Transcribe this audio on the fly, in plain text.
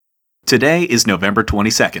Today is November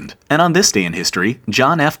 22nd, and on this day in history,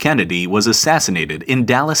 John F. Kennedy was assassinated in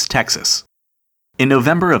Dallas, Texas. In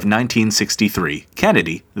November of 1963,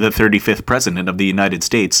 Kennedy, the 35th President of the United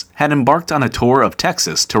States, had embarked on a tour of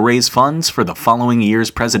Texas to raise funds for the following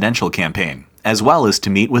year's presidential campaign, as well as to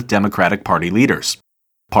meet with Democratic Party leaders.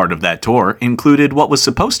 Part of that tour included what was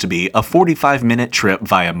supposed to be a 45-minute trip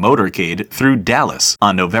via motorcade through Dallas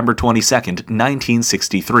on November 22,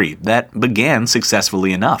 1963, that began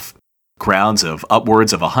successfully enough. Crowds of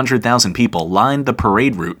upwards of 100,000 people lined the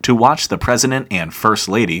parade route to watch the President and First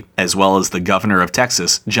Lady, as well as the Governor of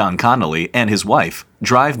Texas, John Connally, and his wife,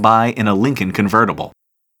 drive by in a Lincoln convertible.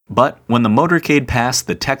 But when the motorcade passed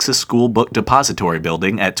the Texas School Book Depository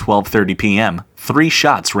building at 12:30 p.m., 3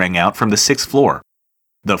 shots rang out from the 6th floor.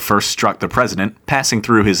 The first struck the President, passing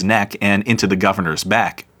through his neck and into the Governor's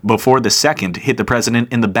back, before the second hit the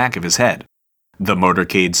President in the back of his head. The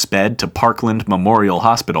motorcade sped to Parkland Memorial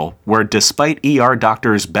Hospital, where despite ER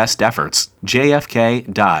doctors' best efforts,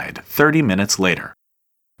 JFK died 30 minutes later.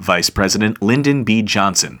 Vice President Lyndon B.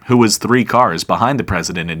 Johnson, who was 3 cars behind the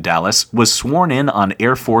President in Dallas, was sworn in on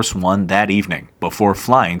Air Force One that evening, before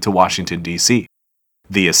flying to Washington, D.C.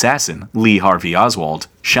 The assassin, Lee Harvey Oswald,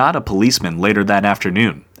 shot a policeman later that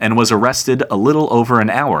afternoon, and was arrested a little over an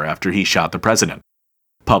hour after he shot the President.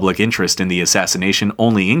 Public interest in the assassination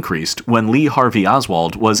only increased when Lee Harvey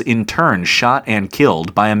Oswald was in turn shot and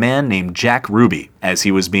killed by a man named Jack Ruby as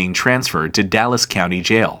he was being transferred to Dallas County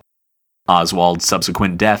Jail. Oswald's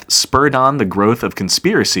subsequent death spurred on the growth of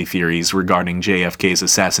conspiracy theories regarding JFK's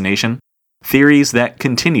assassination, theories that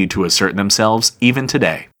continue to assert themselves even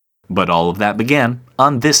today. But all of that began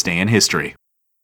on this day in history.